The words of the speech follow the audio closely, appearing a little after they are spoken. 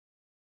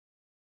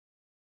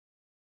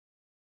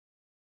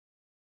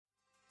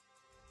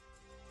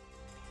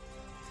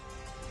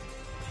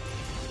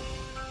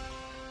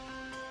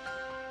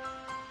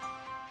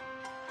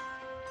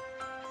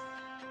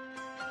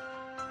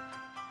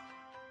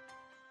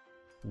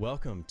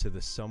Welcome to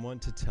the Someone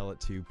to Tell It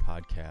To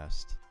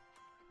podcast.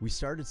 We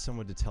started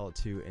Someone to Tell It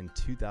To in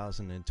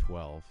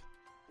 2012,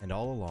 and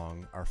all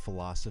along our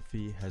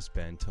philosophy has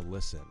been to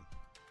listen.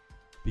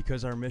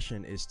 Because our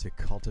mission is to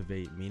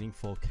cultivate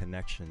meaningful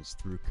connections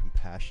through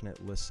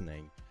compassionate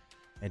listening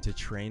and to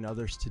train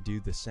others to do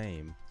the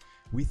same,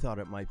 we thought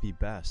it might be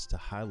best to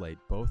highlight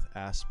both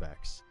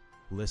aspects,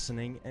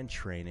 listening and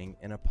training,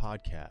 in a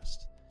podcast.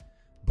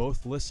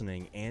 Both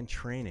listening and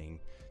training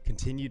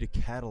continue to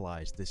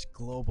catalyze this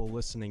global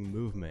listening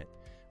movement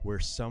where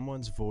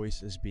someone's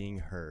voice is being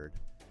heard,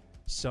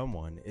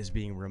 someone is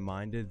being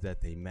reminded that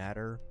they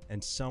matter,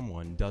 and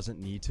someone doesn't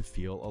need to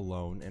feel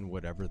alone in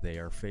whatever they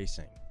are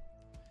facing.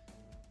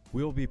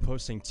 We will be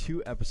posting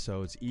 2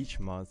 episodes each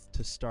month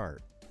to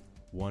start.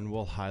 One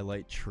will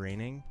highlight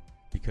training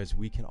because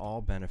we can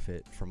all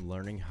benefit from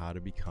learning how to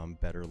become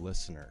better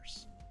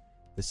listeners.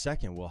 The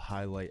second will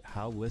highlight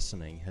how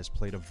listening has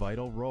played a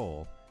vital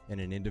role in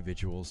an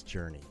individual's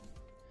journey.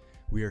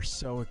 We are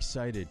so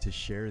excited to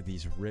share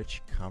these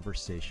rich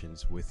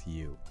conversations with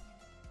you.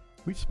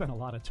 We've spent a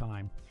lot of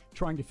time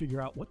trying to figure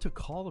out what to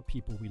call the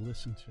people we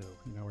listen to.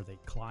 Are they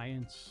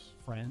clients,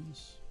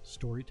 friends,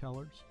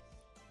 storytellers?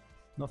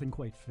 Nothing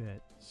quite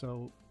fit.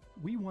 So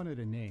we wanted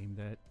a name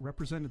that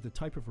represented the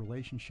type of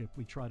relationship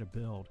we try to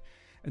build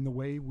and the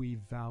way we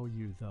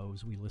value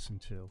those we listen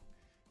to.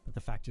 But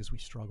the fact is we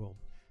struggled.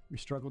 We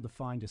struggled to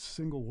find a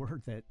single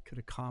word that could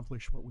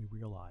accomplish what we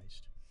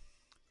realized,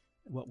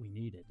 what we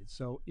needed. And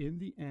so in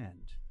the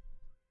end,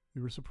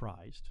 we were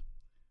surprised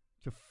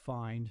to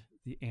find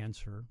the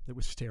answer that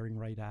was staring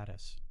right at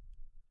us.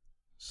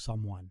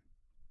 Someone.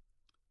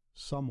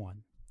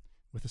 Someone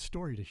with a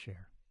story to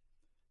share.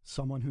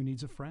 Someone who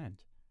needs a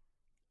friend.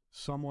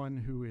 Someone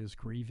who is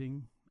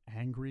grieving,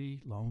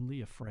 angry,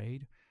 lonely,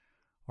 afraid,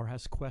 or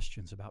has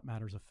questions about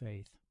matters of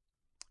faith.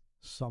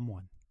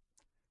 Someone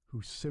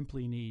who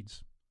simply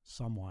needs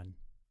someone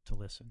to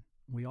listen.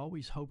 We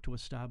always hope to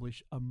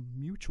establish a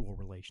mutual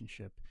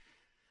relationship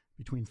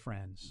between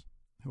friends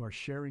who are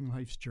sharing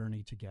life's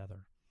journey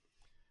together.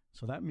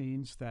 So that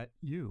means that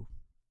you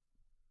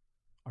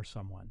are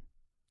someone.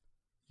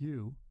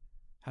 You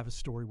have a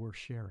story worth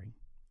sharing.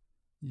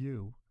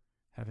 You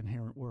have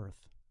inherent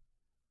worth.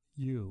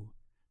 You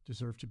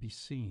deserve to be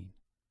seen,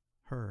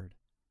 heard,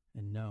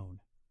 and known.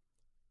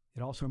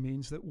 It also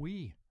means that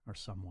we are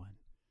someone.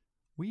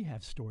 We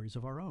have stories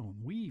of our own.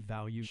 We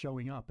value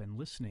showing up and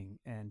listening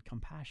and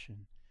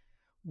compassion.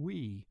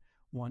 We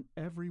want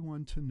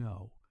everyone to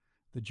know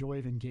the joy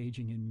of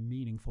engaging in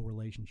meaningful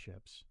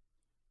relationships.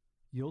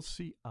 You'll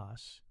see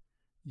us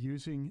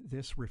using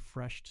this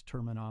refreshed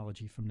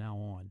terminology from now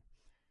on.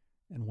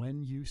 And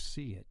when you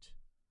see it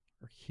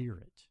or hear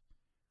it,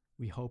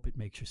 we hope it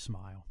makes you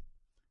smile.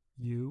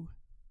 You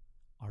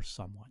are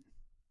someone.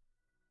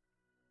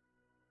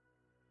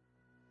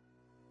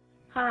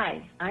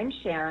 Hi, I'm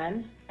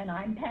Sharon. And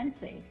I'm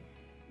Pensy.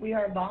 We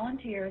are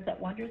volunteers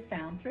at Wonders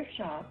Found Thrift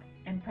Shop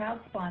and proud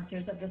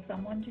sponsors of the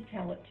Someone to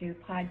Tell It To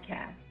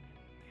podcast.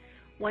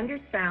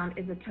 Wonders Found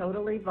is a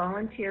totally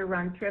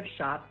volunteer-run thrift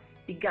shop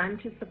begun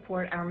to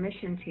support our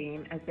mission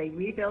team as they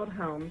rebuild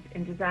homes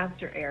in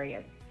disaster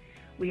areas.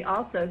 We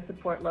also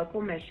support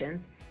local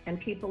missions and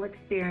people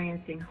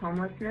experiencing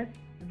homelessness,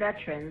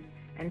 veterans,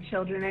 and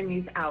children and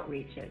youth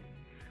outreaches.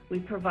 We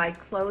provide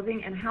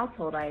clothing and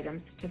household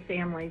items to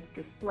families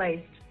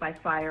displaced by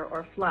fire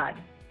or flood.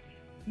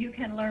 You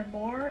can learn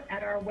more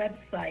at our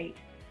website,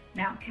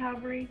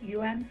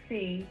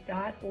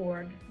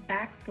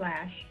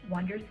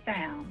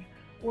 mountcalvaryumc.org/wondersfound,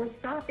 or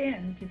stop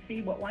in to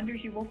see what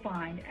wonders you will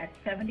find at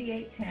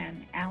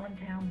 7810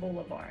 Allentown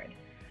Boulevard.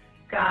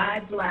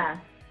 God bless.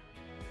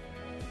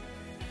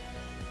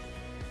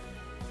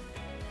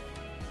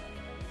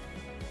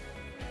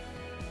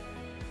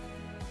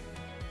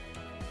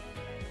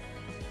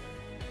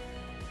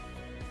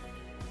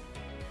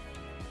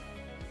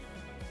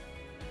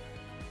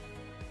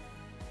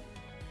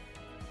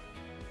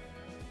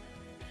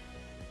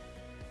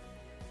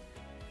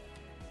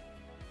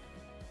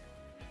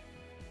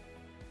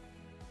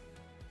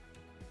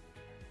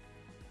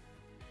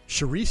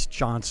 Cherise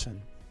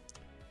Johnson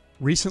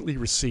recently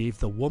received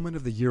the Woman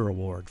of the Year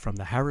Award from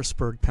the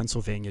Harrisburg,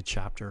 Pennsylvania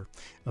chapter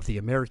of the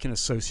American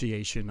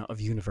Association of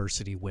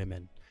University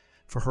Women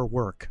for her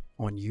work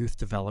on youth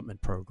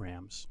development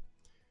programs.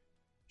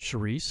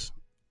 Cherise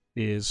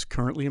is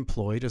currently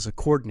employed as a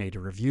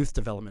coordinator of youth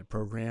development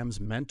programs,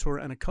 mentor,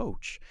 and a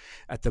coach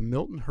at the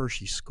Milton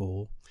Hershey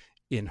School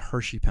in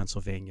Hershey,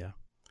 Pennsylvania.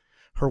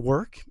 Her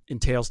work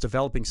entails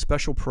developing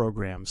special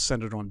programs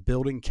centered on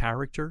building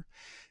character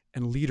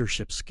and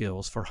leadership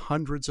skills for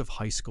hundreds of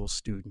high school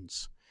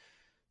students.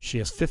 She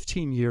has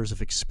 15 years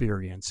of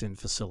experience in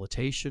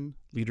facilitation,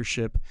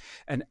 leadership,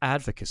 and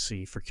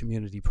advocacy for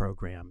community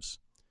programs.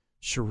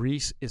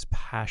 Cherise is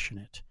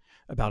passionate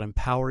about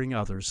empowering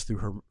others through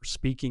her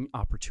speaking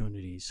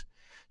opportunities.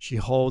 She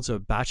holds a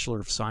Bachelor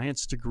of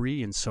Science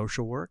degree in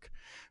social work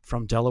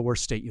from Delaware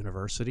State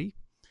University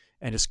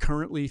and is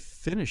currently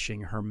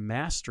finishing her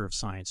Master of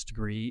Science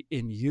degree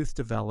in Youth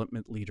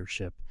Development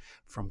Leadership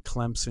from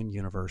Clemson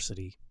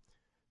University.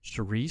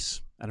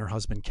 Charisse and her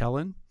husband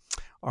Kellen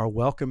are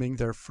welcoming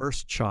their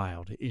first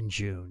child in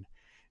June,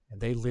 and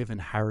they live in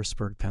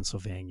Harrisburg,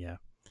 Pennsylvania.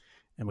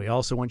 And we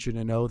also want you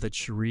to know that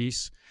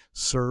Charisse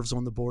serves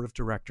on the board of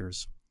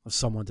directors of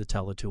Someone to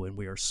Tell It To, and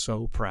we are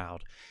so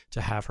proud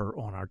to have her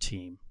on our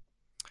team.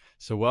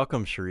 So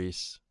welcome,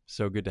 Charisse.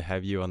 So good to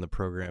have you on the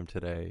program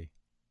today.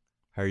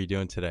 How are you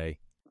doing today?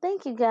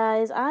 Thank you,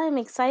 guys. I am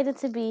excited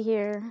to be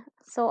here.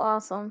 So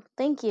awesome.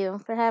 Thank you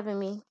for having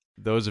me.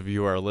 Those of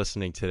you who are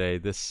listening today,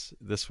 this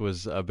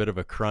was a bit of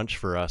a crunch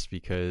for us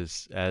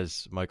because,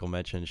 as Michael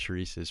mentioned,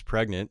 Charisse is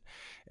pregnant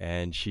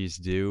and she's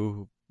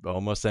due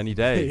almost any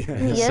day.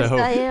 Yes, So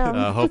I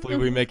am. hopefully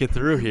we make it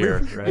through here.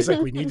 Right? He's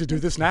like, we need to do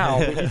this now.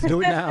 We need to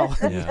do it now.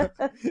 Yeah.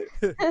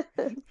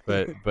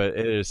 But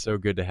it is so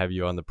good to have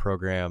you on the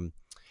program.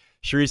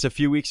 Charisse, a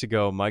few weeks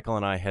ago, Michael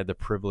and I had the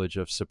privilege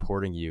of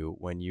supporting you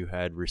when you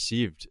had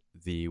received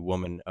the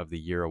Woman of the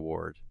Year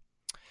award.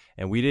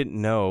 And we didn't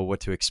know what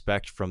to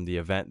expect from the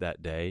event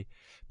that day,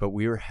 but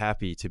we were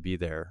happy to be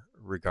there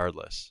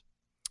regardless.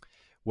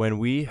 When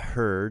we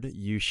heard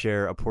you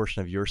share a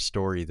portion of your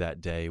story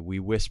that day, we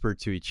whispered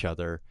to each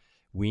other,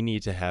 we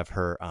need to have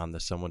her on the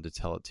Someone to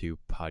Tell It To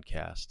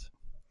podcast.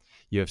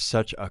 You have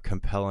such a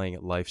compelling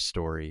life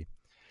story.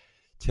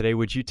 Today,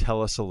 would you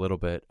tell us a little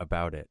bit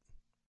about it?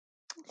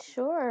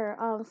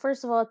 Sure.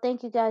 First of all,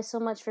 thank you guys so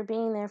much for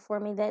being there for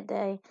me that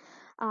day.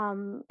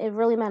 It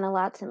really meant a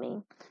lot to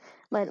me.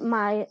 But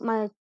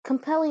my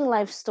compelling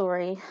life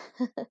story,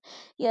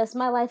 yes,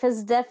 my life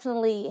has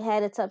definitely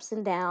had its ups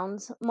and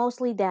downs,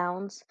 mostly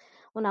downs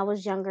when I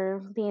was younger,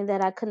 being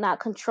that I could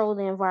not control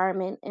the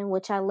environment in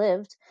which I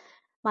lived.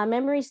 My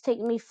memories take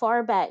me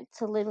far back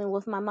to living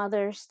with my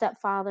mother,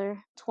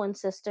 stepfather, twin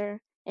sister,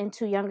 and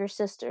two younger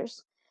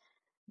sisters.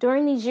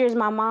 During these years,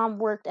 my mom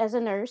worked as a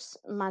nurse.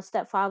 My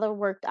stepfather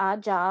worked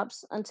odd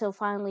jobs until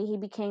finally he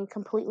became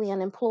completely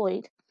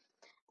unemployed.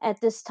 At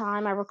this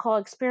time, I recall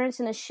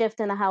experiencing a shift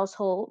in the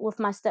household with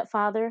my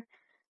stepfather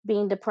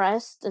being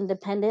depressed and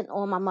dependent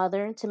on my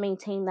mother to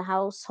maintain the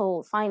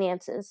household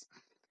finances.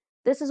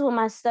 This is when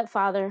my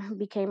stepfather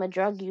became a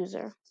drug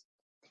user,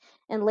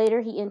 and later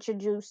he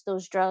introduced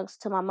those drugs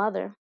to my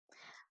mother.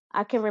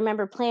 I can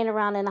remember playing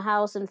around in the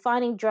house and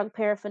finding drug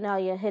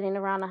paraphernalia hidden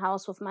around the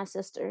house with my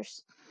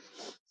sisters.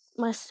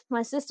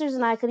 My sisters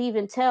and I could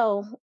even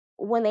tell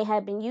when they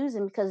had been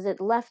using because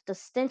it left a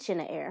stench in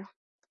the air.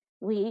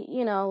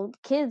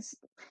 Kids,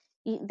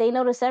 they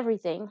notice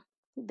everything.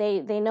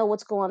 They know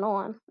what's going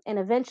on, and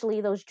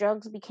eventually those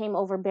drugs became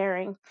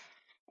overbearing,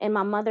 and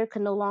my mother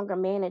could no longer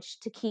manage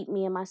to keep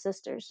me and my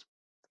sisters.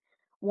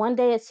 One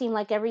day it seemed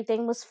like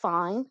everything was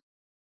fine,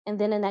 and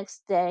then the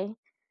next day,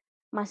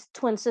 my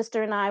twin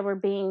sister and I were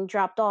being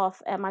dropped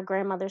off at my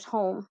grandmother's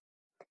home.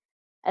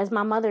 As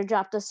my mother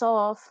dropped us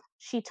off,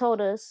 she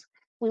told us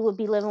we would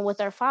be living with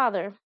our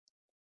father,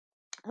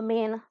 a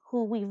man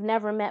who we've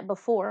never met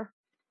before.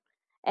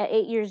 At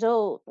 8 years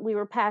old, we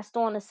were passed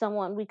on to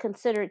someone we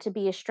considered to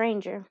be a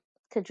stranger.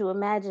 Could you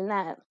imagine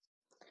that?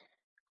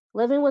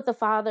 Living with a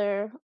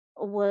father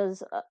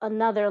was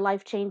another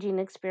life-changing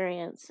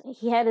experience.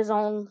 He had his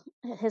own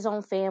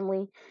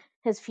family,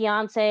 his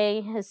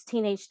fiance, his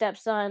teenage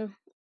stepson,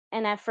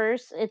 and at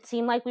first it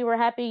seemed like we're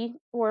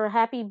a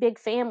happy big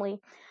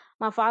family.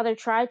 My father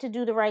tried to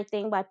do the right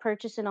thing by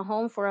purchasing a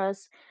home for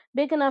us,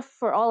 big enough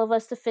for all of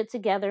us to fit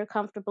together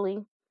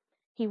comfortably.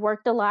 He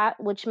worked a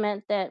lot, which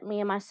meant that me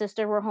and my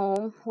sister were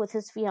home with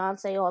his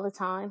fiance all the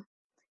time.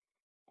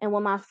 And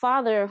when my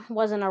father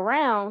wasn't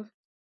around,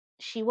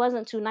 she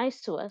wasn't too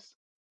nice to us.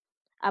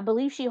 I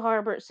believe she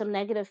harbored some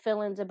negative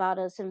feelings about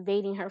us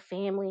invading her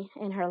family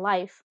and her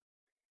life.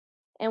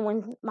 And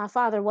when my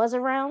father was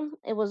around,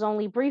 it was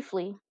only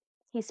briefly.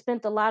 He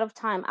spent a lot of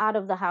time out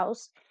of the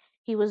house.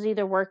 He was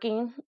either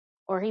working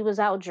or he was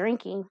out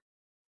drinking.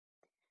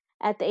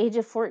 At the age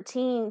of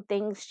 14,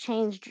 things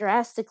changed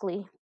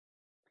drastically.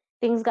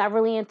 Things got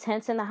really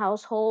intense in the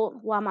household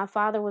while my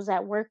father was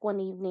at work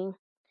one evening.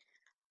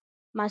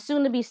 My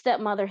soon to be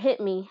stepmother hit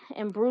me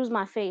and bruised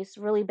my face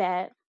really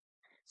bad.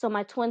 So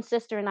my twin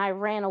sister and I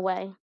ran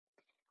away.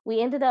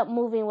 We ended up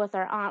moving with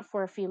our aunt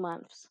for a few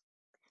months.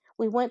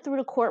 We went through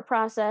the court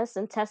process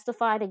and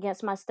testified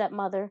against my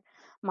stepmother.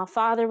 My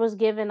father was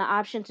given the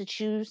option to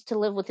choose to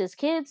live with his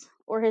kids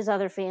or his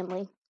other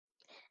family.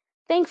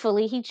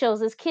 Thankfully, he chose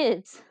his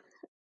kids.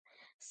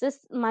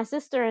 My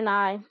sister and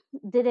I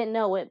didn't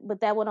know it,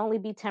 but that would only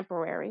be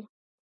temporary.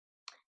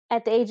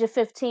 At the age of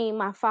 15,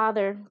 my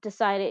father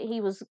decided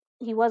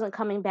he wasn't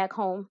coming back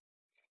home.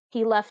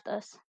 He left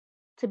us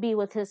to be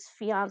with his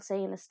fiance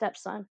and his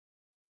stepson.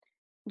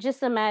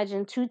 Just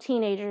imagine two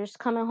teenagers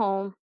coming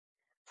home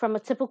from a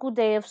typical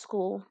day of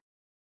school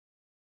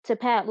to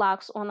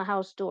padlocks on the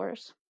house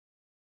doors.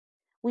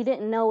 We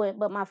didn't know it,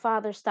 but my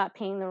father stopped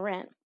paying the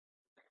rent.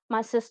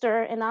 My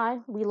sister and I,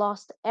 we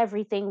lost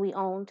everything we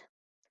owned.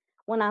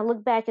 When I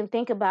look back and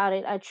think about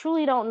it, I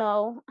truly don't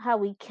know how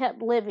we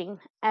kept living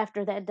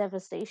after that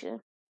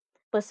devastation.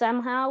 But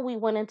somehow we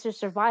went into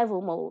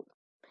survival mode.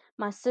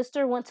 My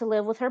sister went to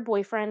live with her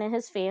boyfriend and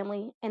his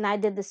family, and I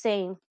did the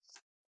same.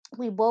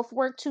 We both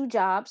worked two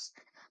jobs.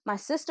 My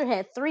sister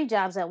had 3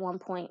 jobs at one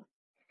point.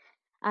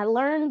 I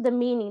learned the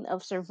meaning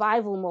of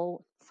survival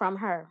mode from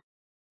her.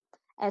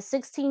 At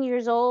 16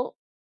 years old,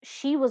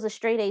 she was a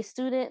straight A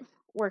student,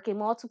 working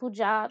multiple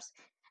jobs,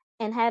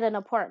 and had an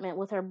apartment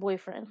with her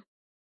boyfriend.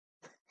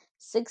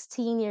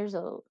 16 years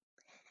old.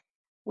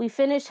 We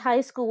finished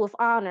high school with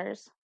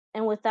honors,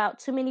 and without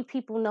too many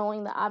people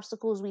knowing the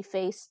obstacles we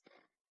faced,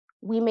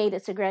 we made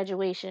it to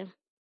graduation.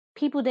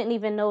 People didn't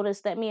even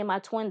notice that me and my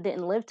twin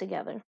didn't live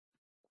together.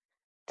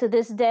 To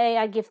this day,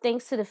 I give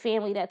thanks to the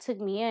family that took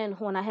me in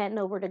when I had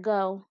nowhere to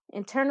go.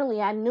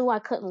 Internally, I knew I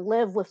couldn't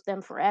live with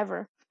them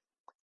forever,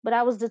 but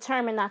I was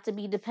determined not to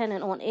be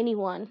dependent on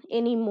anyone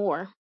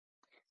anymore.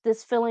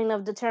 This feeling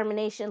of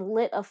determination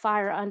lit a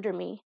fire under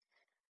me.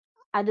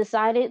 I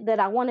decided that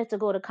I wanted to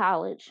go to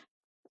college,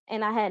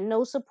 and I had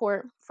no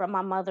support from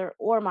my mother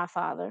or my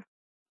father.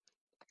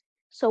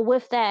 So,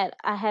 with that,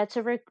 I had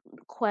to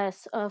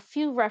request a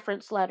few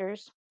reference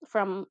letters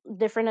from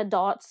different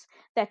adults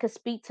that could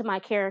speak to my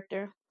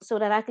character so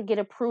that I could get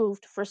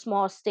approved for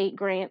small state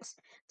grants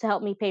to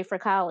help me pay for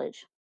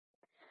college.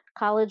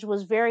 College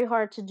was very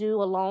hard to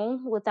do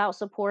alone without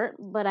support,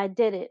 but I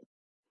did it,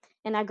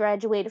 and I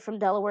graduated from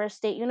Delaware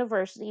State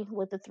University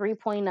with a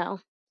 3.0.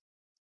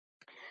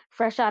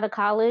 Fresh out of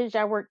college,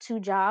 I worked 2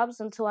 jobs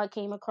until I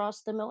came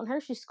across the Milton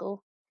Hershey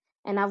School,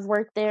 and I've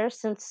worked there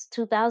since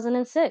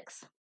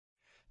 2006.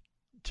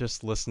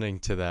 Just listening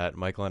to that,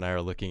 Michael and I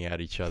are looking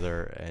at each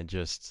other and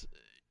just,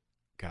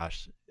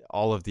 gosh,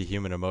 all of the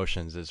human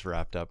emotions is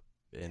wrapped up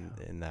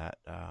in that.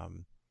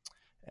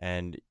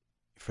 And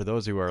for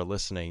those who are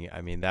listening,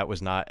 I mean, that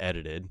was not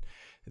edited.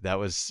 That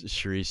was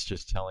Sharice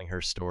just telling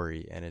her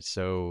story, and it's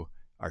so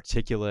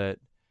articulate,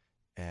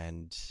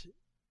 and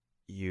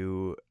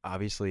you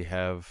obviously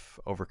have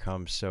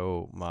overcome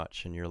so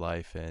much in your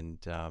life. And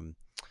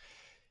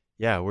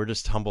yeah, we're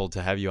just humbled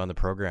to have you on the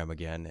program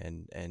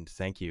again, and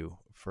thank you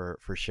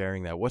for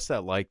sharing that. What's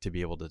that like to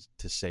be able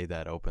to say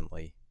that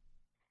openly?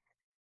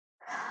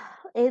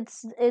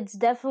 It's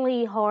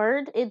definitely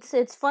hard.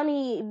 It's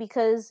funny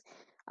because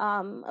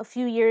a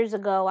few years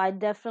ago I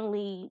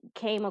definitely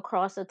came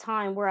across a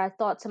time where I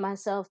thought to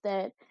myself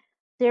that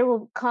there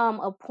will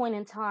come a point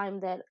in time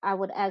that I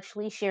would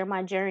actually share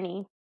my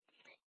journey.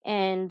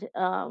 And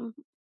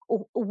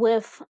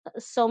with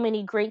so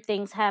many great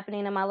things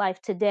happening in my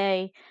life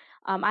today,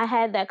 I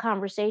had that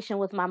conversation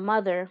with my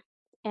mother,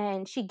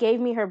 and she gave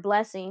me her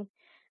blessing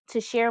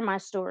to share my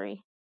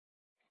story.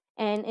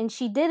 And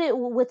she did it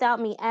without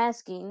me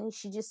asking. And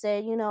she just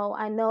said,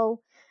 I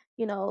know,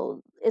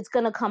 it's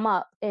gonna come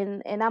up,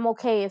 and I'm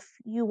okay if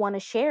you want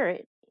to share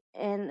it.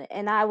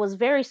 And I was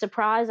very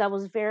surprised. I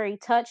was very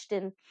touched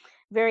and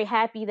very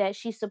happy that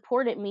she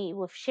supported me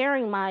with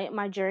sharing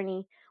my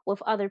journey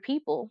with other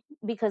people,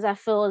 because I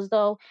feel as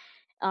though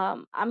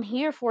I'm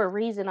here for a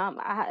reason.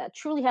 I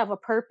truly have a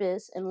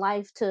purpose in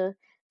life to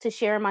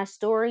share my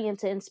story and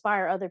to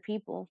inspire other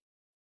people.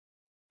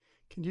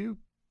 Can you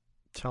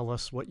tell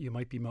us what you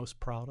might be most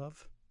proud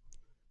of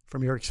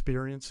from your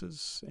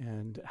experiences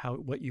and how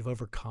what you've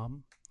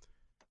overcome?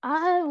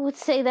 I would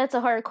say that's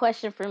a hard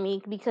question for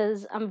me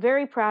because I'm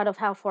very proud of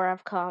how far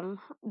I've come,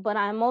 but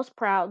I'm most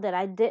proud that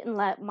I didn't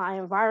let my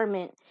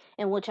environment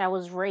in which I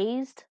was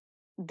raised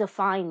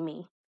define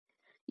me.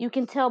 You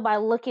can tell by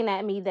looking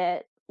at me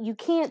that you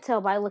can't tell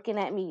by looking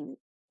at me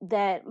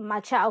that my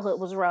childhood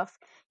was rough.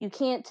 You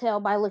can't tell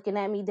by looking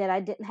at me that I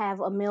didn't have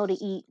a meal to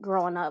eat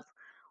growing up,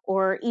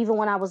 or even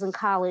when I was in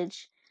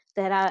college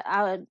that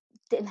I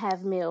didn't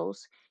have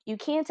meals. You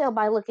can't tell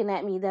by looking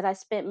at me that I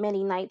spent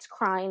many nights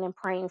crying and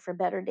praying for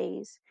better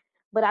days.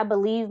 But I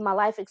believe my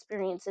life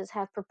experiences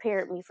have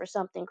prepared me for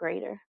something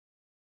greater.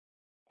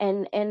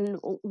 And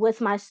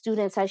with my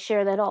students, I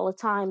share that all the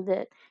time,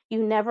 that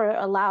you never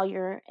allow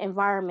your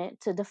environment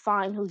to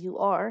define who you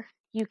are.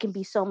 You can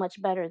be so much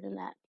better than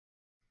that.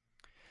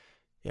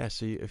 Yeah,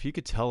 so if you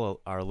could tell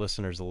our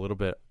listeners a little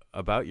bit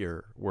about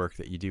your work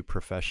that you do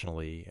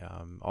professionally,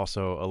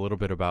 also a little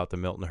bit about the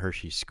Milton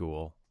Hershey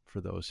School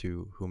for those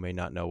who may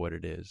not know what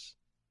it is.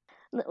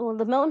 Well,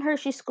 the Milton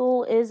Hershey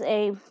School is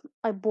a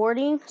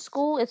boarding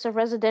school. It's a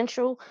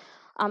residential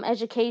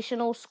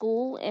educational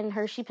school in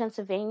Hershey,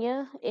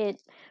 Pennsylvania.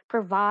 It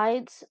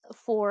provides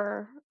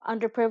for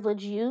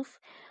underprivileged youth.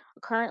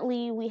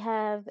 Currently, we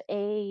have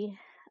a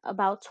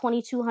about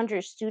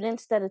 2,200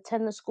 students that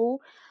attend the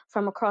school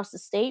from across the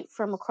state,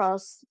 from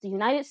across the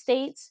United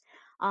States.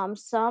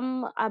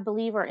 Some, I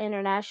believe, are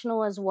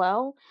international as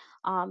well.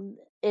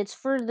 It's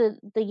for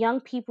the young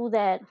people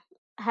that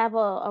have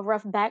a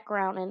rough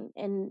background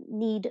and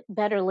need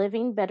better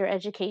living, better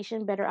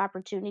education, better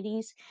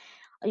opportunities.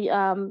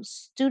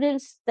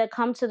 Students that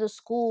come to the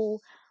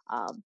school,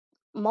 uh,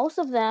 most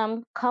of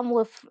them come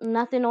with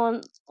nothing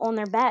on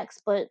their backs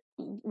but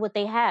what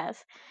they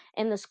have,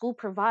 and the school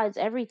provides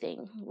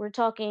everything. We're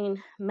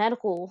talking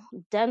medical,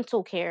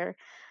 dental care,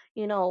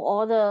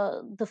 all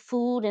the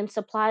food and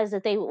supplies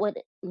that they would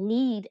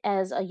need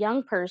as a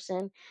young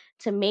person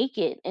to make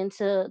it and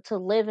to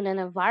live in an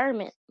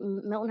environment.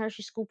 Milton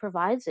Hershey School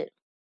provides it.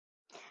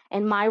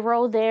 And my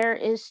role there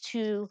is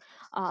to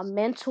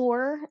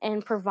mentor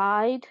and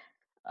provide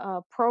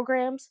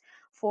programs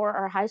for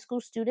our high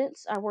school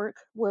students. I work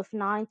with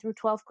 9th through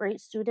 12th grade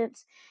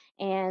students,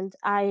 and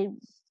I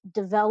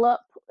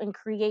develop and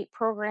create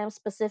programs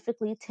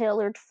specifically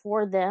tailored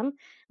for them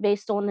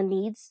based on the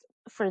needs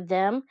for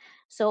them.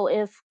 So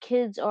if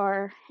kids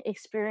are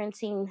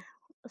experiencing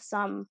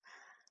some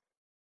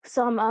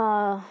some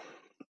uh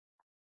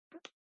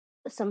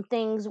some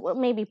things,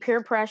 maybe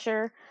peer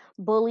pressure,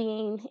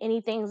 bullying,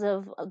 any things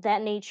of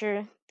that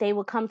nature, they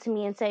would come to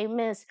me and say,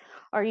 Miss,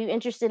 are you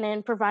interested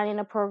in providing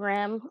a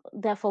program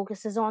that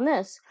focuses on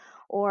this?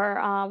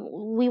 Or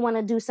we want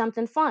to do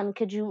something fun.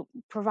 Could you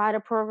provide a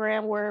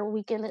program where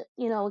we can,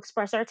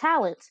 express our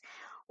talents?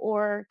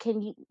 Or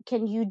can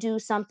you do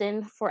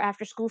something for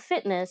after school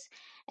fitness?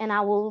 And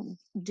I will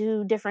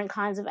do different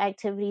kinds of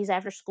activities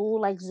after school,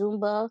 like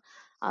Zumba,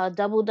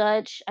 double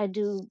dutch. I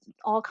do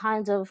all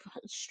kinds of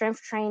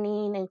strength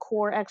training and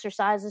core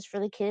exercises for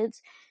the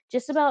kids.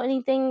 Just about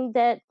anything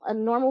that a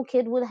normal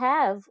kid would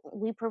have,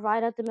 we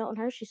provide at the Milton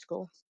Hershey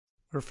School.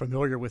 We're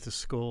familiar with the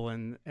school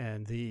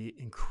and the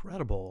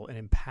incredible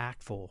and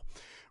impactful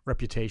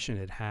reputation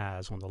it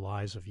has on the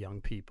lives of young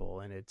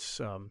people. And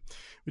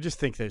we just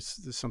think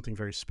there's something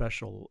very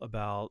special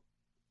about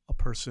a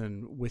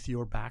person with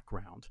your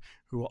background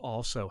who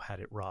also had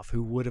it rough,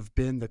 who would have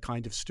been the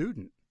kind of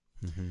student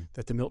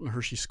that the Milton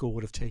Hershey School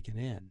would have taken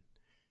in.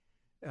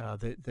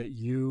 That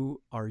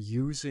you are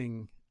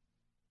using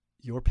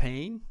your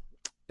pain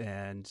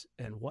and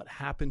what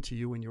happened to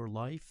you in your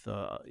life,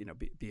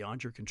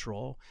 beyond your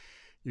control.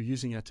 You're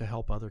using it to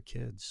help other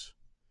kids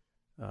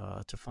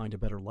to find a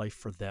better life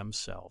for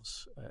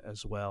themselves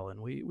as well. And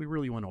we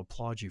really want to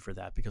applaud you for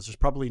that, because there's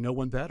probably no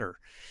one better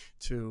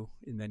in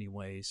many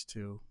ways,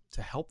 to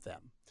help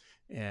them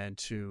and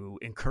to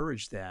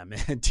encourage them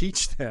and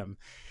teach them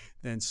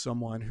than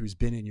someone who's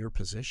been in your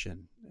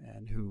position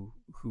and who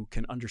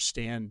can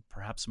understand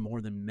perhaps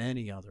more than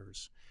many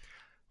others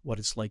what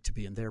it's like to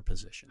be in their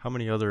position. How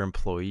many other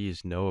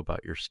employees know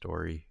about your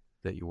story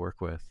that you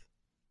work with?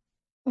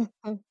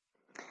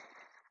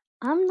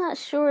 I'm not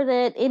sure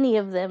that any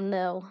of them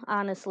know,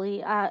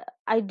 honestly.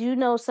 I do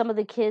know some of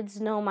the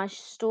kids know my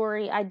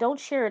story. I don't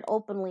share it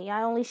openly.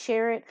 I only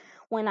share it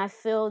when I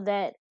feel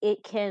that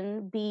it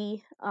can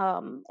be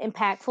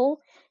impactful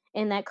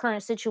in that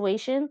current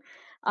situation.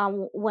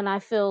 When I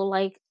feel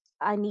like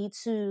I need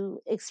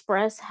to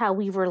express how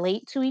we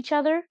relate to each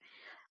other.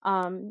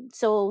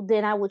 So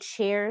then I would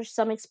share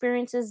some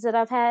experiences that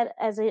I've had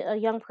as a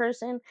young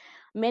person.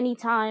 Many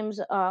times,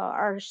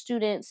 our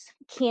students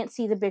can't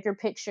see the bigger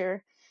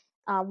picture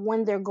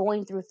when they're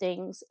going through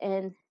things,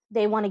 and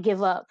they want to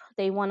give up.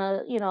 They want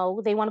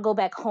to go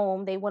back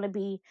home. They want to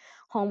be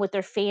home with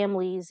their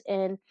families,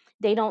 and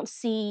they don't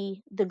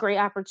see the great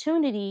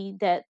opportunity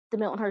that the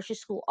Milton Hershey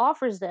School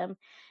offers them.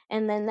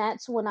 And then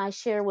that's when I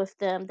share with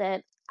them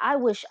that I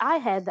wish I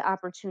had the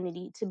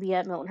opportunity to be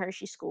at Milton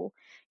Hershey School.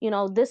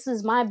 This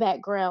is my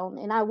background,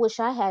 and I wish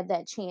I had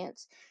that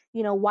chance.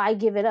 Why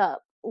give it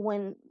up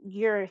when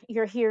you're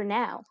here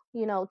now?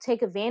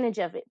 Take advantage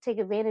of it. Take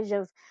advantage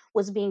of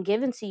what's being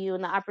given to you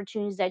and the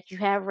opportunities that you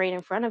have right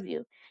in front of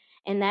you.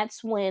 And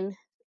that's when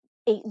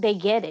they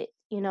get it.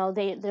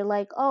 They're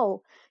like,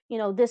 oh,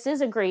 this is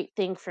a great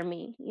thing for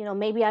me.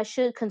 Maybe I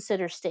should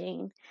consider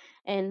staying.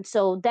 And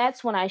so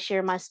that's when I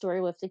share my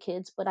story with the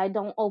kids, but I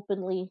don't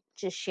openly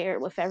just share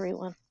it with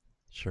everyone.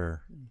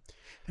 Sure.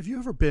 Have you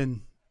ever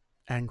been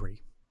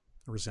angry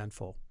or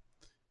resentful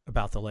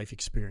about the life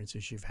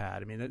experiences you've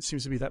had? I mean, it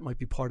seems to me that might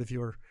be part of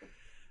the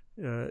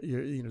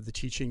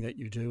teaching that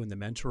you do and the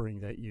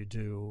mentoring that you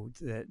do,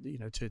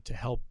 that to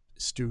help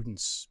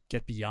students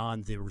get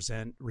beyond the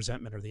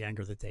resentment or the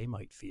anger that they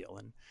might feel.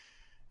 And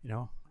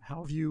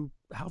how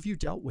have you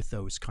dealt with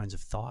those kinds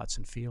of thoughts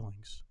and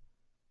feelings?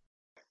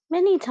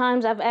 Many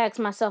times I've asked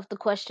myself the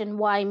question,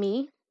 why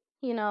me?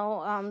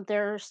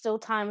 There are still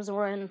times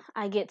when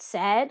I get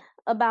sad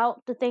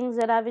about the things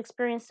that I've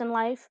experienced in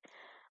life,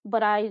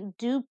 but I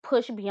do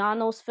push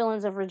beyond those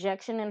feelings of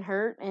rejection and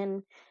hurt,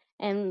 and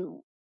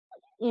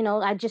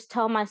I just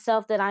tell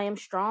myself that I am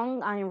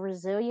strong, I am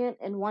resilient,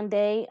 and one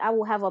day I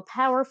will have a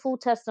powerful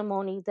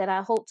testimony that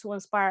I hope to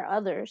inspire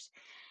others,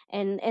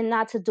 and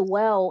not to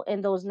dwell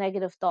in those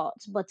negative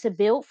thoughts, but to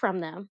build from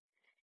them.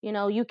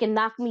 You can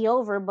knock me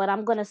over, but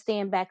I'm going to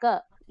stand back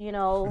up.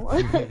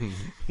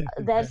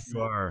 That's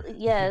You are.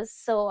 yes.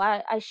 So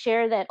I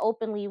share that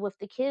openly with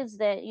the kids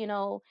that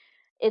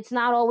it's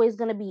not always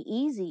going to be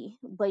easy,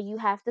 but you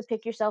have to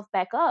pick yourself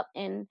back up.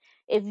 And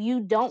if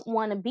you don't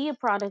want to be a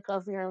product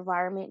of your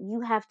environment,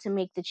 you have to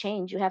make the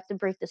change. You have to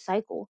break the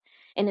cycle,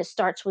 and it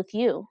starts with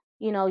you.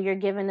 You're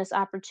given this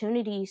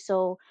opportunity,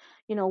 so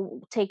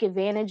take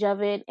advantage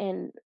of it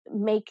and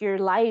make your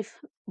life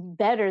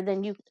better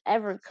than you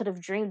ever could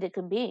have dreamed it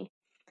could be.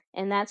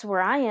 And that's where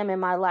I am in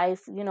my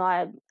life.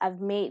 I've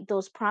made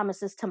those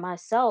promises to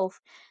myself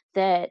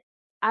that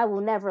I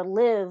will never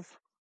live,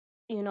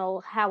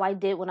 how I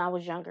did when I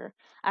was younger.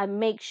 I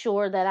make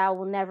sure that I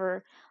will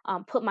never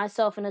put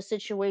myself in a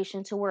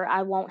situation to where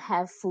I won't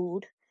have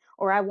food,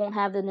 or I won't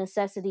have the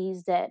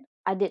necessities that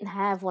I didn't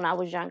have when I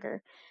was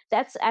younger.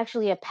 That's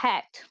actually a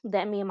pact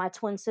that me and my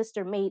twin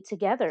sister made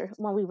together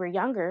when we were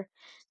younger,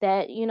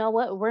 that, you know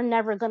what, we're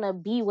never going to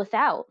be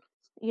without,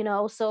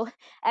 So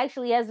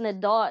actually, as an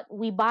adult,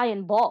 we buy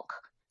in bulk.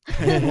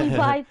 We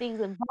buy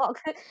things in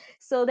bulk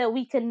so that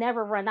we can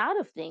never run out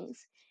of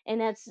things.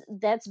 And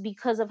that's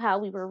because of how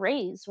we were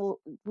raised.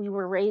 We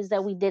were raised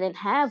that we didn't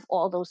have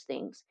all those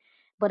things.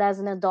 But as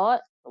an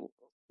adult,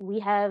 we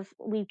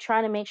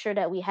try to make sure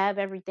that we have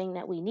everything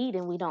that we need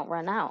and we don't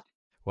run out.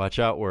 Watch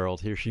out,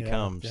 world! Here she Yeah,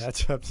 comes.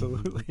 that's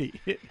absolutely.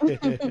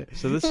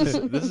 So this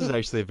is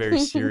actually a very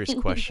serious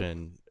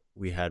question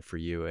we had for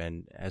you,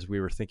 and as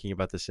we were thinking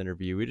about this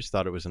interview, we just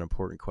thought it was an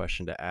important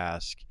question to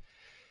ask.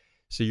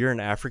 So you're an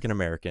African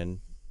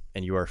American,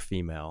 and you are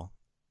female,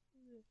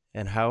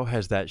 and how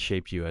has that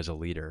shaped you as a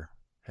leader?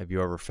 Have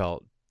you ever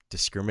felt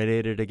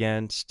discriminated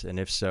against, and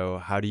if so,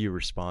 how do you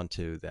respond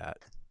to that?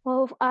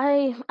 Well,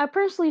 I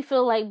personally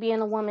feel like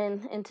being a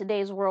woman in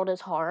today's world is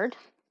hard.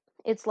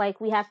 It's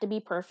like we have to be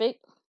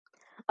perfect,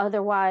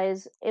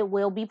 otherwise it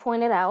will be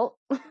pointed out.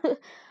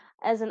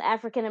 As an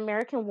African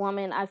American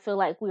woman, I feel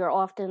like we are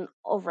often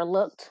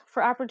overlooked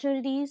for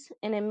opportunities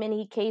and in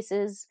many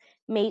cases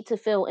made to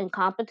feel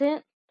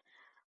incompetent.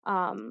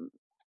 Um,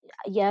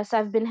 yes,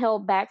 I've been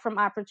held back from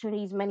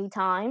opportunities many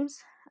times.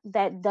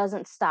 That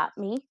doesn't stop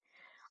me,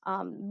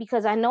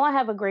 because I know I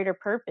have a greater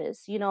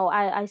purpose.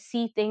 I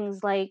see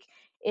things like,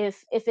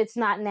 if it's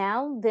not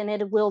now, then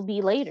it will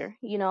be later.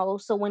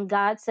 So when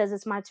God says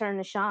it's my turn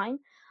to shine,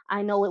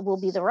 I know it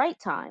will be the right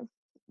time,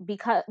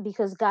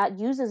 because God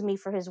uses me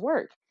for His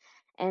work,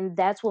 and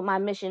that's what my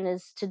mission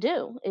is to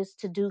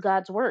do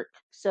God's work.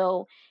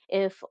 So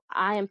if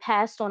I am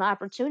passed on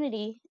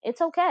opportunity, it's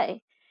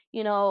okay.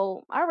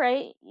 All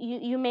right,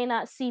 you may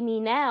not see me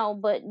now,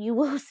 but you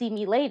will see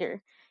me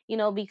later,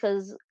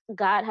 because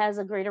God has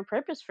a greater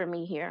purpose for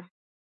me here.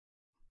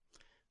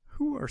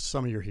 Who are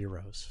some of your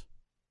heroes?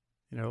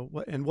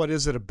 What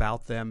is it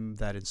about them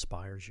that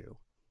inspires you?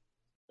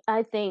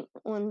 I think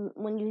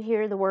when you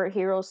hear the word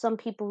hero, some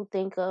people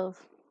think of,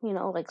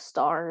 like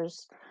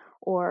stars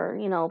or,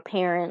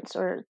 parents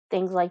or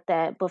things like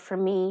that. But for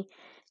me,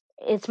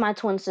 it's my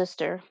twin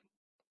sister.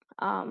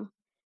 Um,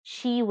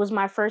 she was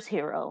my first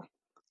hero.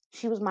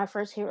 She was my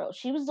first hero.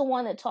 She was the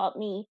one that taught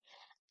me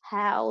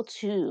how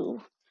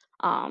to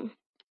um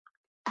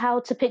how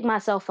to pick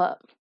myself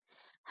up,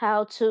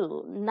 how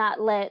to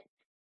not let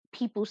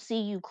people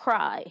see you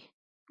cry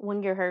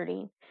when you're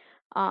hurting,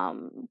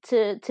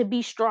 to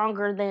be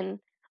stronger than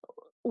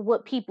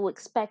what people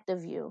expect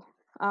of you.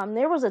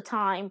 There was a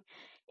time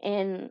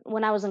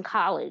when I was in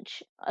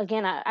college.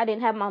 Again, I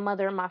didn't have my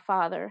mother and my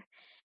father,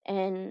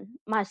 and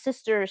my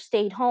sister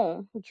stayed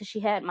home because she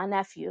had my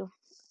nephew,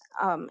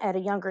 at a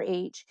younger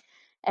age,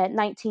 at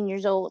 19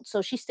 years old.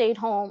 So she stayed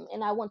home,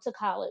 and I went to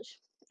college.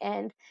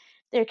 And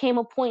there came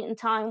a point in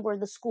time where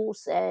the school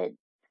said,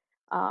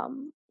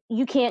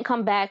 "You can't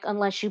come back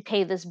unless you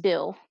pay this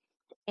bill."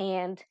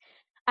 And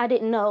I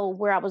didn't know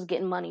where I was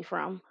getting money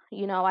from.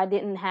 I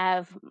didn't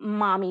have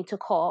mommy to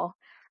call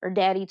or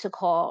daddy to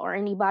call or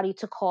anybody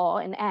to call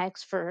and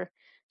ask for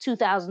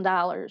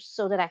 $2,000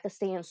 so that I could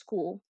stay in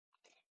school.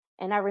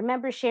 And I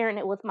remember sharing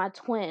it with my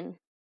twin,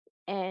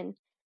 and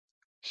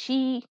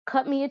she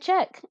cut me a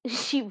check.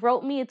 She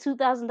wrote me a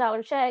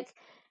 $2,000 check,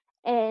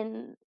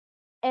 and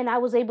I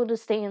was able to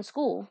stay in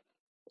school.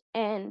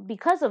 And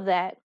because of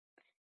that,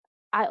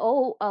 I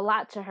owe a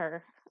lot to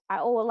her. I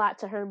owe a lot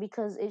to her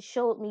because it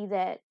showed me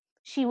that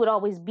she would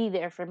always be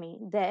there for me.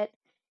 That,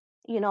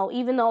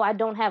 even though I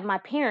don't have my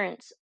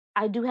parents,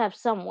 I do have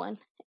someone,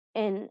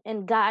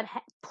 and God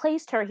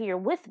placed her here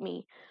with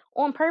me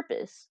on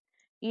purpose,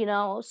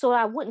 so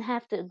I wouldn't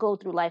have to go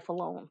through life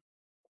alone.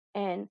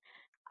 And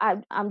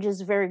I'm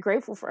just very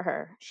grateful for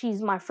her.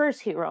 She's my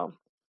first hero.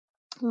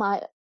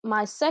 My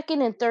my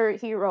second and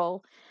third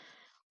hero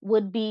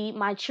would be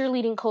my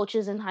cheerleading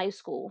coaches in high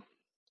school.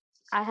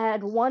 I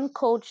had one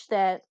coach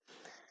that,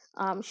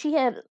 she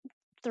had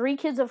three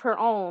kids of her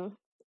own,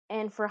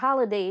 and for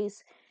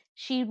holidays,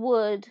 she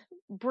would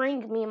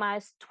bring me and my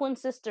twin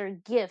sister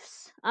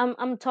gifts.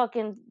 I'm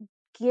talking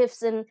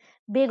gifts in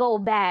big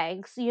old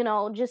bags.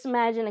 Just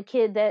imagine a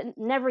kid that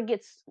never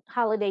gets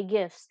holiday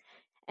gifts,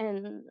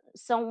 and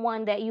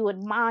someone that you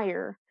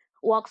admire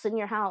walks in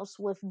your house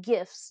with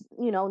gifts.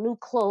 New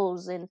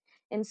clothes and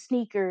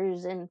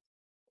sneakers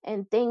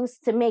and things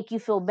to make you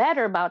feel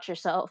better about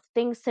yourself,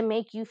 things to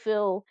make you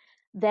feel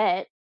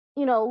that,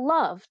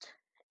 loved,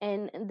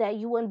 and that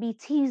you wouldn't be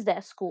teased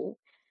at school.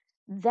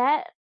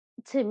 That,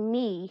 to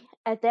me,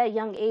 at that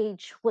young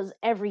age, was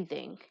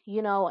everything,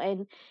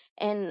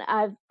 and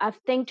I've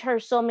thanked her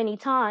so many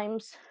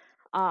times,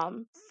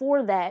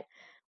 for that.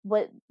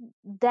 But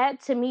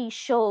that, to me,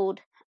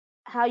 showed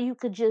how you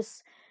could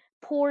just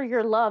pour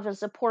your love and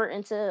support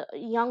into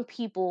young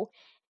people,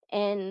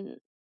 and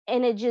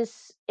it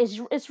just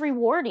it's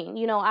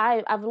rewarding.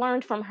 I've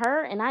learned from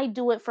her, and I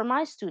do it for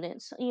my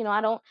students.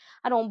 I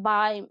don't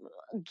buy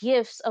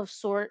gifts of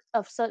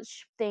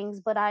such things,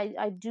 but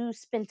I do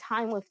spend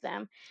time with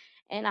them,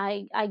 and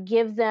I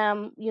give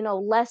them,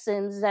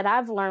 lessons that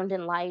I've learned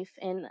in life,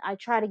 and I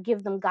try to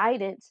give them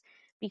guidance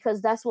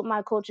because that's what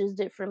my coaches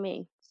did for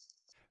me.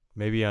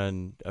 Maybe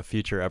on a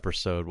future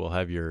episode we'll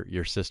have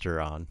your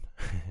sister on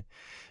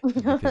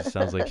because it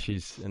sounds like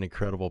she's an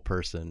incredible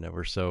person, and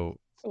we're so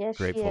Yes,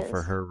 she grateful for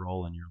is. her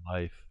role in your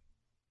life.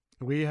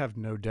 We have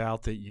no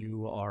doubt that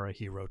you are a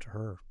hero to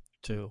her,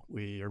 too.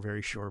 We are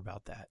very sure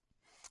about that.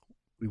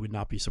 We would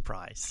not be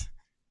surprised.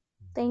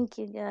 Thank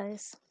you,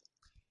 guys.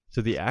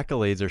 So the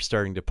accolades are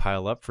starting to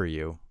pile up for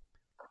you.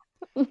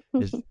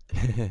 Is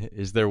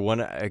is there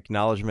one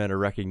acknowledgement or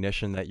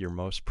recognition that you're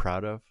most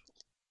proud of?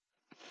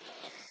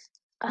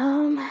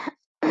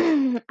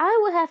 I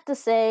would have to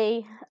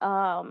say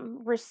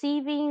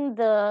receiving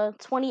the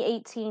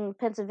 2018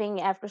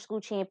 Pennsylvania After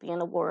School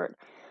Champion Award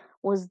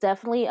was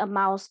definitely a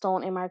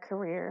milestone in my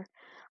career.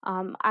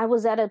 I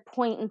was at a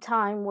point in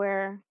time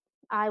where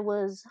I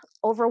was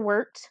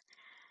overworked.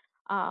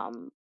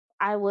 Um,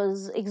 I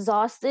was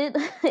exhausted.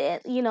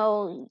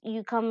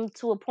 You come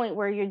to a point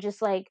where you're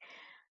just like,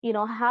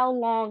 how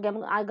long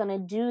am I going to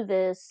do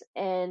this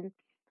and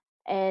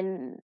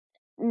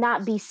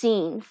not be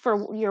seen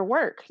for your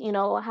work?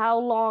 How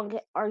long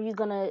are you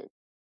going to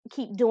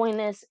keep doing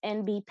this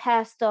and be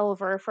passed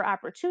over for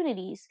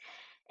opportunities?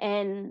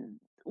 And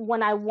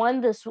when I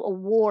won this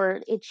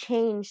award, it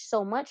changed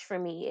so much for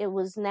me. It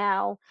was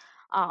now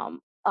an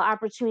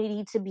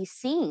opportunity to be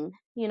seen.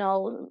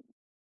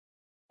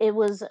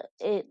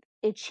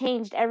 It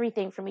changed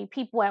everything for me.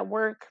 People at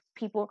work,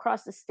 people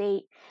across the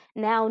state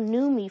now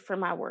knew me for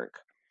my work.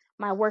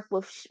 My work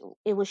was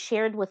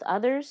shared with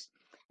others,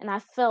 and I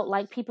felt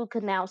like people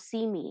could now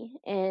see me,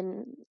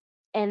 and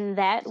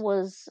that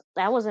was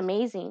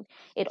amazing.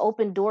 It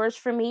opened doors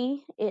for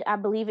me. I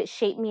believe it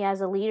shaped me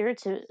as a leader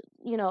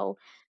you know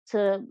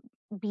to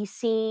be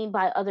seen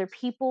by other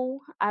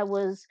people. I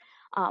was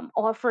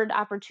offered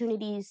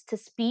opportunities to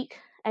speak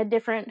at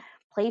different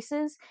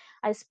places.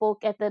 I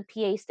spoke at the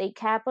PA State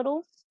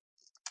Capitol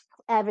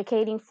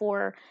advocating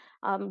for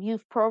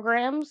youth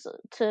programs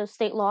to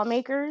state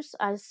lawmakers.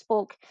 I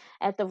spoke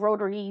at the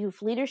Rotary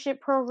Youth Leadership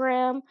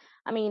Program.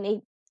 I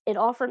mean, it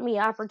offered me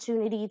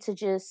opportunity to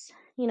just,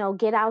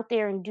 get out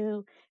there and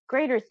do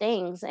greater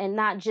things, and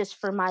not just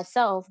for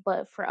myself,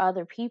 but for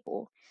other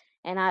people.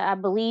 And I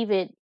believe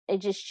it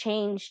just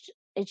changed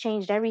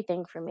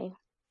everything for me.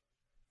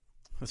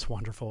 That's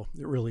wonderful.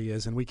 It really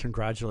is. And we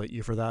congratulate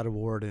you for that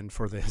award and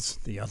for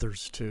the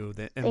others too.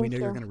 And we Thank know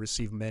you're you. going to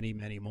receive many,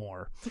 many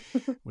more.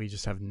 We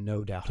just have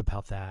no doubt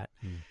about that.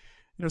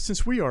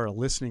 Since we are a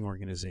listening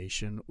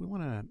organization, we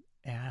want to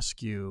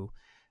ask you,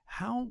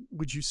 how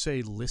would you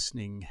say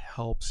listening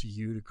helps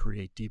you to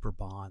create deeper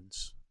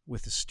bonds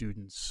with the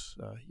students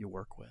you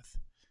work with?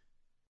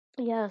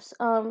 Yes.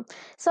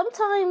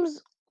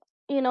 Sometimes,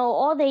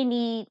 all they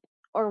need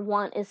or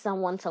want is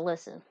someone to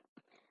listen,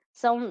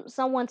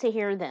 someone to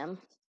hear them.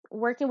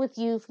 Working with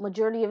youth,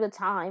 majority of the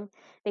time,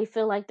 they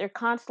feel like they're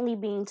constantly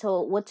being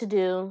told what to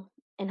do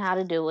and how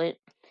to do it.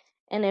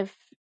 And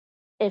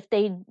if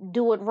they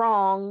do it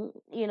wrong,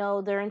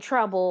 they're in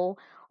trouble,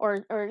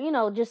 or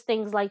just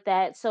things like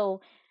that.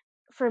 So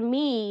for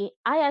me,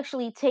 I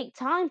actually take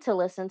time to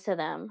listen to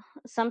them.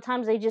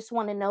 Sometimes they just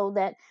want to know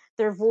that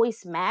their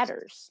voice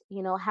matters,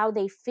 how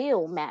they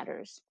feel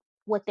matters,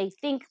 what they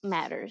think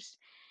matters.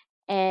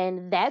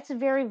 And that's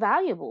very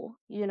valuable,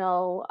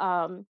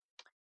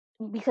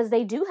 because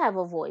they do have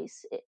a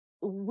voice.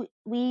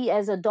 We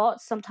as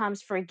adults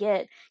sometimes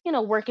forget,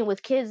 working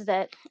with kids,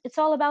 that it's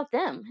all about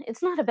them.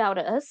 It's not about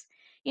us.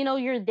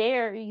 You're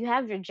there, you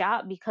have your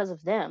job because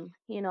of them,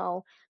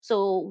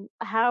 So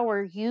how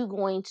are you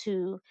going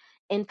to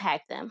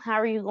impact them? How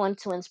are you going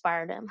to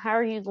inspire them? How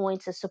are you going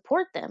to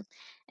support them?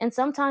 And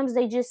sometimes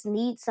they just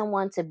need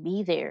someone to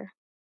be there,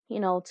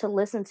 to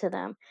listen to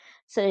them,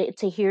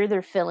 to hear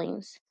their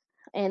feelings.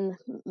 And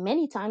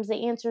many times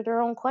they answer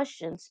their own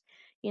questions.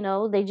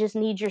 They just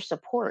need your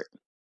support.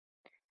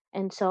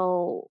 And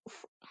so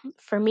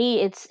for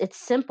me, it's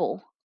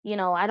simple.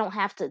 I don't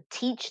have to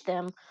teach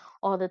them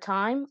all the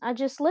time. I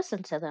just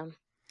listen to them.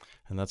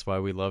 And that's why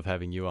we love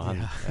having you on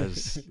Yeah.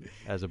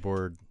 as a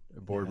board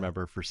Yeah.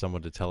 member for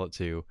someone to tell it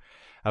to.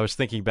 I was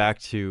thinking back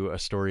to a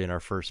story in our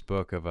first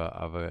book of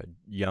a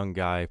young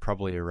guy,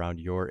 probably around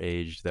your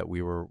age, that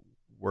we were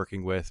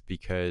working with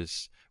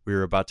because we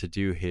were about to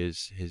do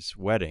his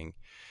wedding,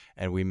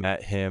 and we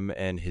met him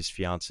and his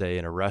fiance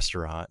in a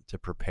restaurant to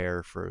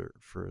prepare for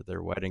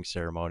their wedding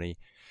ceremony.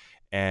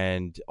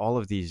 And all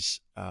of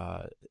these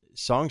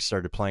songs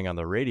started playing on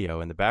the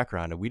radio in the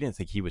background, and we didn't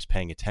think he was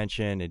paying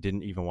attention and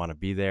didn't even want to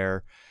be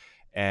there.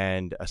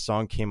 And a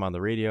song came on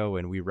the radio,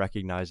 and we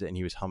recognized it, and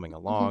he was humming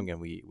along,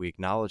 and we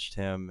acknowledged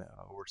him.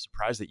 We're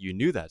surprised that you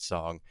knew that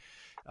song,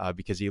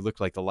 because he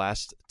looked like the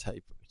last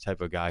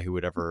type of guy who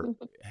would ever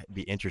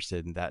be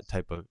interested in that It's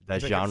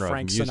like genre a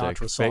Frank of music.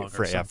 Sinatra song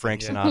or Yeah,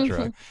 Frank something,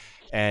 Sinatra.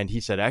 And he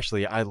said,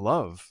 actually, I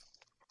love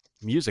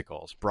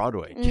musicals,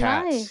 Broadway, Nice.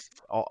 Cats,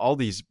 all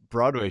these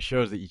Broadway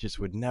shows that you just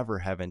would never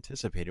have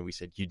anticipated. We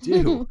said, you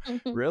do?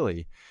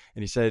 Really?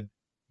 And he said,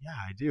 yeah,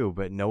 I do,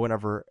 but no one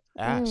ever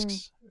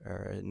asks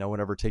or no one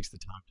ever takes the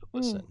time to Mm.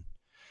 listen.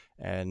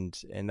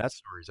 And that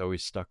story's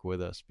always stuck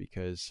with us,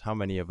 because how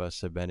many of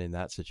us have been in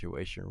that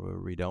situation where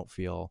we don't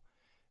feel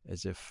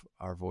as if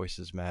our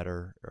voices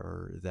matter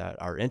or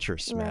that our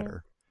interests Right.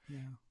 matter.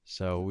 Yeah.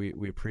 So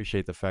we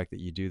appreciate the fact that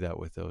you do that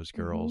with those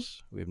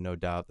girls. We have no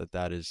doubt that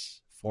that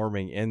is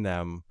forming in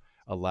them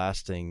a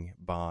lasting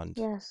bond.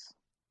 Yes.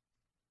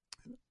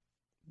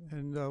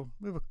 And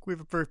we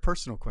have a very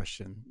personal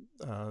question,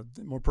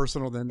 more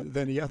personal than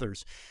the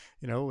others.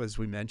 You know, as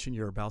we mentioned,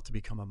 you're about to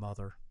become a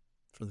mother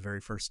for the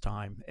very first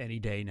time, any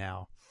day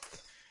now.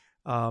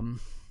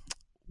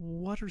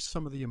 What are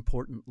some of the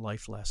important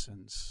life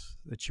lessons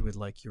that you would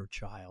like your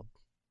child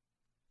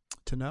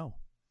to know?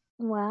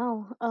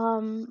 Wow.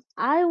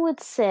 I would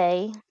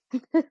say,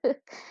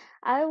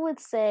 I would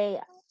say,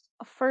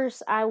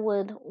 first, I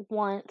would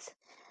want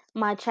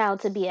my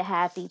child to be a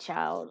happy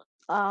child.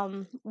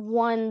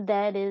 One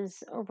that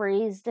is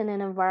raised in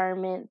an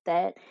environment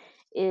that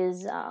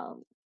is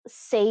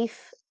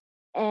safe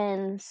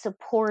and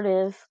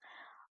supportive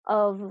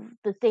of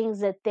the things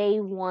that they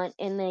want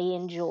and they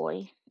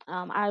enjoy.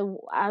 I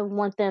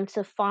want them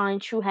to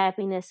find true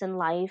happiness in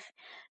life,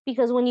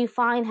 because when you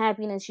find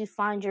happiness, you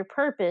find your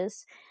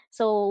purpose.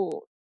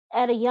 So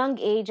at a young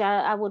age,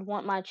 I would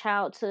want my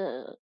child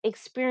to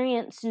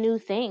experience new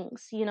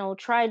things,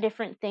 try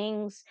different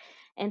things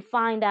and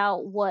find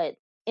out what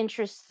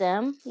interests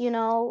them,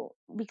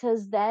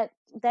 because that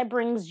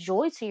brings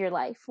joy to your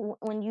life.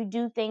 When you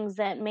do things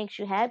that makes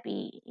you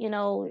happy,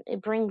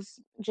 it brings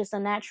just a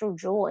natural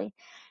joy.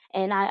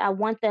 And I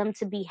want them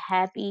to be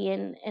happy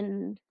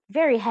and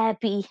very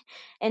happy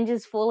and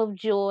just full of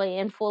joy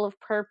and full of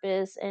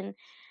purpose, and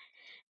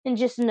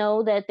just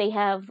know that they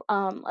have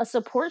a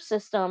support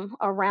system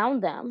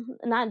around them,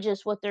 not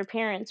just with their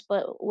parents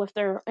but with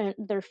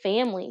their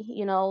family.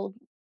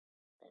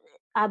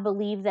 I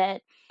believe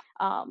that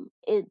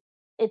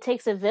it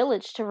takes a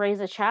village to raise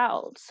a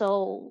child.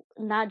 So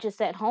not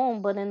just at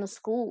home, but in the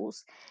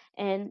schools,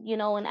 and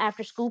and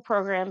after school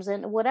programs,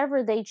 and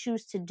whatever they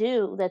choose to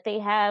do, that they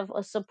have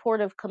a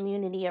supportive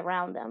community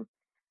around them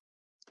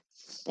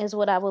is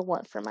what I would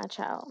want for my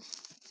child.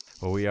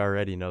 Well, we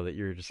already know that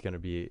you're just going to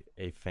be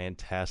a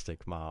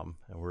fantastic mom,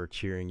 and we're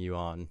cheering you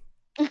on.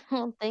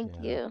 Thank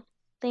Yeah. you.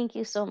 Thank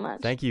you so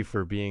much. Thank you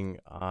for being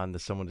on the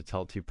Someone to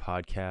Tell It To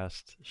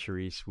podcast,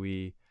 Sharice.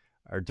 We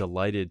are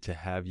delighted to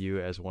have you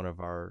as one of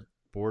our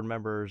board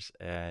members,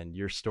 and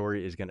your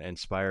story is going to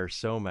inspire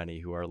so many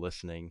who are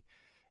listening.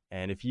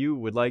 And if you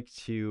would like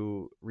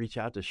to reach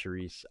out to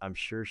Sharice, I'm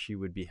sure she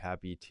would be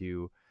happy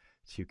to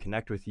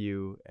connect with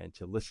you and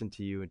to listen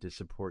to you and to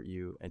support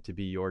you and to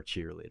be your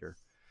cheerleader,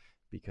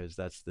 because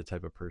that's the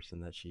type of person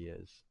that she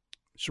is.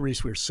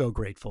 Sharice, we're so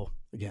grateful.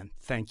 Again,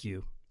 thank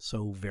you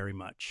so very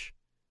much.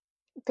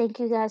 Thank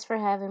you guys for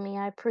having me.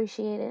 I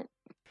appreciate it.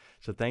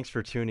 So thanks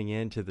for tuning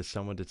in to the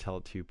Someone to Tell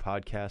It To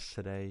podcast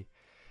today.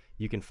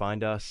 You can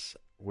find us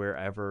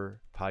wherever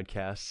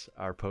podcasts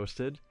are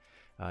posted.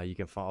 You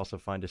can also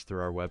find us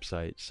through our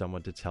website,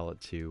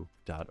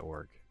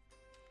 someonetotellitto.org.